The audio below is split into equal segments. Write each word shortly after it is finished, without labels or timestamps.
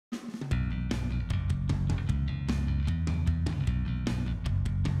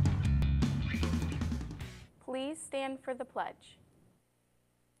please stand for the pledge?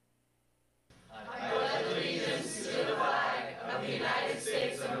 I pledge allegiance to the flag of the United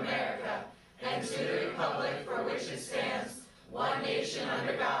States of America and to the republic for which it stands, one nation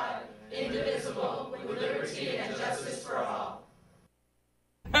under God, indivisible, with liberty and justice for all.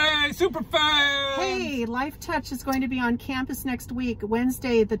 Hey, super fans! Hey, Life Touch is going to be on campus next week,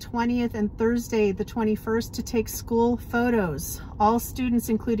 Wednesday the 20th and Thursday the 21st, to take school photos. All students,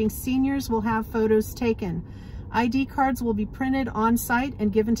 including seniors, will have photos taken. ID cards will be printed on site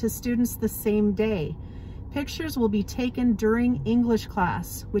and given to students the same day. Pictures will be taken during English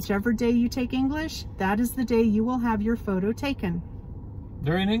class. Whichever day you take English, that is the day you will have your photo taken.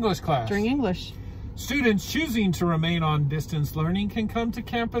 During English class? During English. Students choosing to remain on distance learning can come to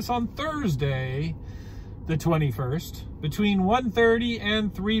campus on Thursday, the 21st, between 1:30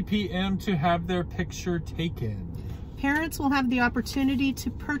 and 3 p.m. to have their picture taken. Parents will have the opportunity to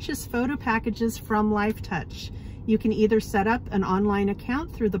purchase photo packages from Life Touch. You can either set up an online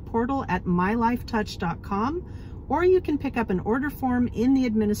account through the portal at mylifetouch.com, or you can pick up an order form in the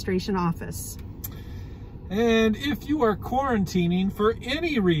administration office. And if you are quarantining for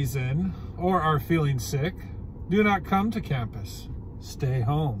any reason or are feeling sick, do not come to campus. Stay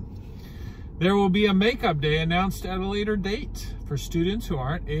home. There will be a makeup day announced at a later date for students who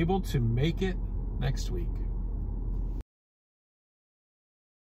aren't able to make it next week.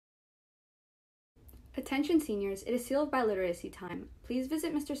 Attention seniors, it is sealed by literacy time. Please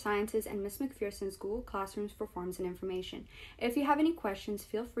visit Mr. Science's and Ms. McPherson's Google Classrooms for forms and information. If you have any questions,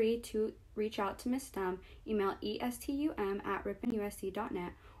 feel free to reach out to Ms. Stum, email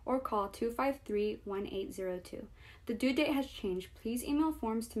estum@riponusd.net, or call 253-1802. The due date has changed. Please email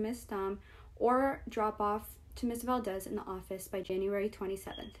forms to Ms. Stum or drop off to Ms. Valdez in the office by January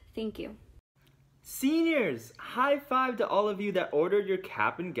 27th. Thank you. Seniors, high five to all of you that ordered your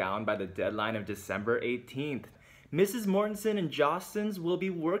cap and gown by the deadline of December 18th. Mrs. Mortensen and Jostens will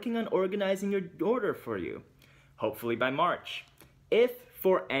be working on organizing your order for you, hopefully by March. If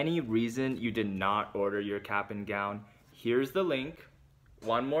for any reason you did not order your cap and gown, here's the link.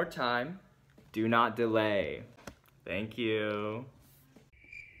 One more time, do not delay. Thank you.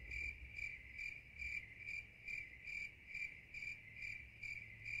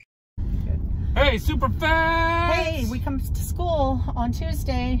 Hey, super fans! Hey, we come to school on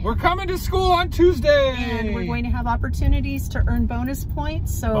Tuesday. We're coming to school on Tuesday! And we're going to have opportunities to earn bonus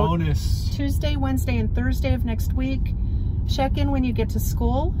points. So bonus. Tuesday, Wednesday, and Thursday of next week, check in when you get to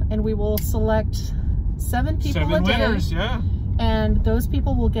school, and we will select 7 people a day. 7 winners, yeah. And those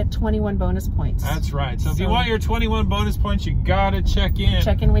people will get 21 bonus points. That's right. So if you want your 21 bonus points, you gotta check in.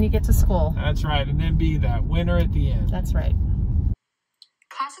 Check in when you get to school. That's right, and then be that winner at the end. That's right.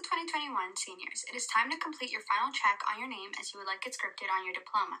 Class of 2021 seniors, it is time to complete your final check on your name as you would like it scripted on your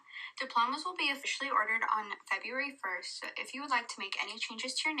diploma. Diplomas will be officially ordered on February 1st, so if you would like to make any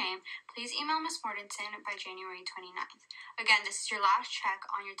changes to your name, please email Ms. Mortensen by January 29th. Again, this is your last check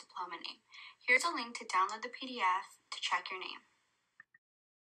on your diploma name. Here's a link to download the PDF to check your name.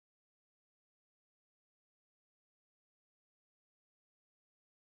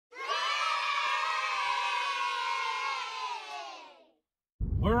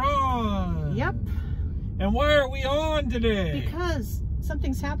 We're on! Yep. And why are we on today? Because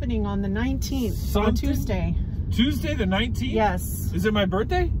something's happening on the 19th, on Tuesday. Tuesday the 19th? Yes. Is it my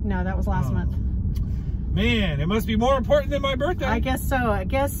birthday? No, that was last month. Man, it must be more important than my birthday. I guess so. I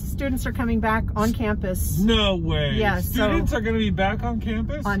guess students are coming back on campus. No way. Yes. Students are going to be back on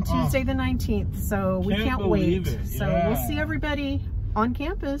campus? On Tuesday the 19th, so we can't wait. So we'll see everybody on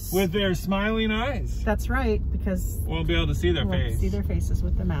campus. With their smiling eyes. That's right, because we'll be able to see their face. See their faces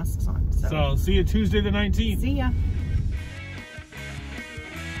with the masks on. So see you Tuesday the 19th. See ya.